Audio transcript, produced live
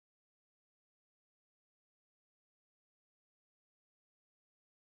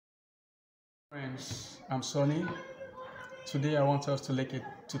Friends, I'm Sonny. Today I want us to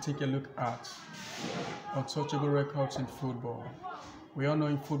take a look at untouchable records in football. We all know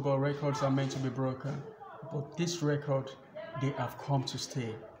in football records are meant to be broken, but this record, they have come to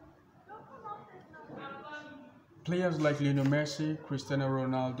stay. Players like Lionel Messi, Cristiano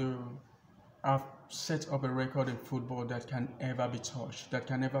Ronaldo have set up a record in football that can never be touched, that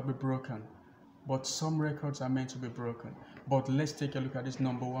can never be broken. But some records are meant to be broken. But let's take a look at this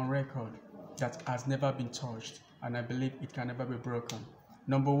number one record that has never been touched, and I believe it can never be broken.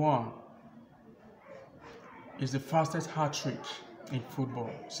 Number one is the fastest hat-trick in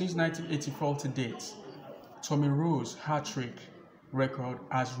football. Since 1984 to date, Tommy Rowe's hat-trick record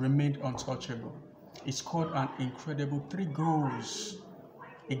has remained untouchable. He scored an incredible 3 goals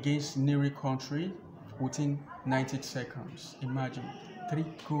against Neri country within 90 seconds. Imagine 3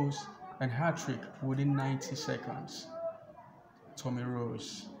 goals and hat-trick within 90 seconds. Tommy Rowe.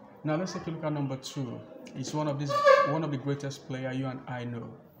 Now let's take a look at number 2. It's one of the greatest players you and I know,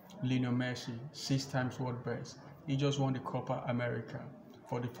 Lionel Messi, 6 times world best. He just won the Copa America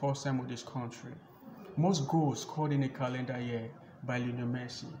for the first time with his country. Most goals scored in a calendar year by Lionel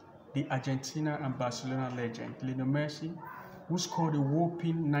Messi, the Argentina and Barcelona legend. Lionel Messi, who scored a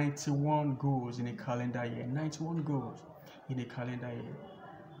whopping 91 goals in a calendar year. 91 goals in a calendar year.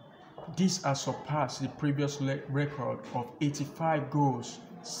 This has surpassed the previous record of 85 goals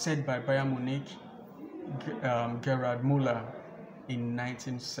set by Bayern Munich, Gerard Müller in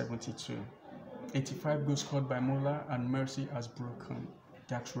 1972. 85 goals scored by Müller, and Messi has broken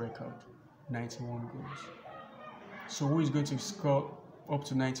that record, 91 goals. So who is going to score up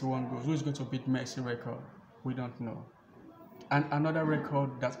to 91 goals? Who is going to beat Messi record? We don't know. And another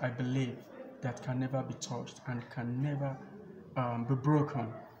record that I believe that can never be touched and can never be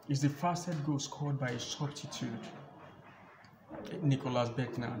broken is the fastest goal scored by a substitute, Nicolas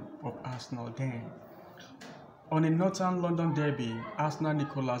Beckman of Arsenal then. On a Northern London derby, Arsenal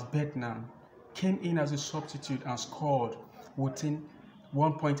Nicolas Beckman came in as a substitute and scored within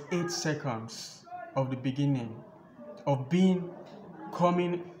 1.8 seconds of the beginning of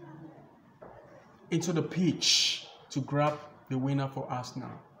coming into the pitch to grab the winner for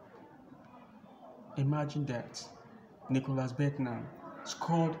Arsenal. Imagine that. Nicolas Beckman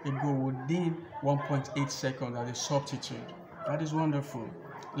scored a goal within 1.8 seconds as a substitute. That is wonderful.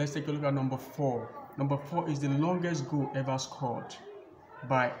 Let's take a look at number 4. Number 4 is the longest goal ever scored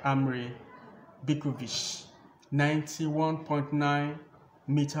by Amri Bikovic. 91.9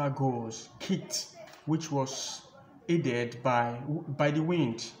 meter goals kicked, which was aided by the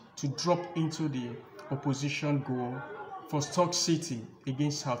wind to drop into the opposition goal for Stoke City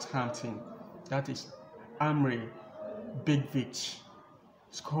against Southampton. That is Amri Bikovic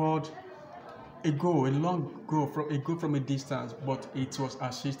scored a long goal from a distance, but it was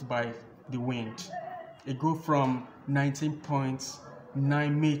assisted by the wind. A goal from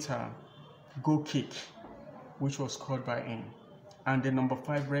 19.9 meter goal kick, which was scored by him. And the number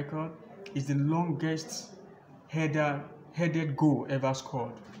 5 record is the longest headed goal ever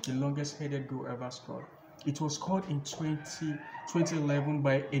scored. The longest headed goal ever scored. It was scored in 2011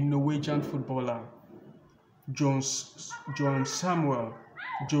 by a Norwegian footballer, Jon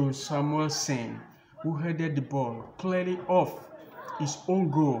Samuelsen, who headed the ball clearly off his own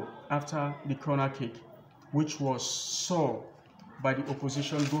goal after the corner kick, which was saw by the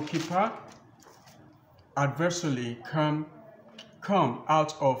opposition goalkeeper adversely come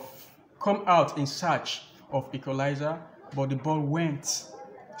out in search of equalizer, but the ball went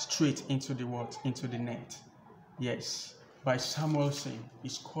straight into the net. Yes, by Samuelsen. He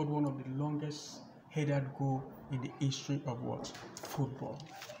scored one of the longest headed goal in the history of football.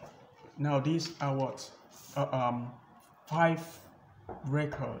 Now these are 5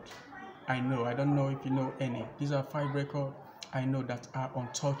 records I know. I don't know if you know any. These are 5 records I know that are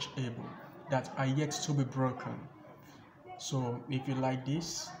untouchable, that are yet to be broken. So if you like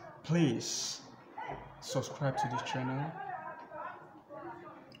this, please subscribe to this channel,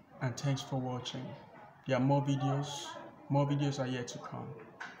 and thanks for watching. There are more videos are yet to come.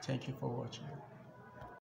 Thank you for watching.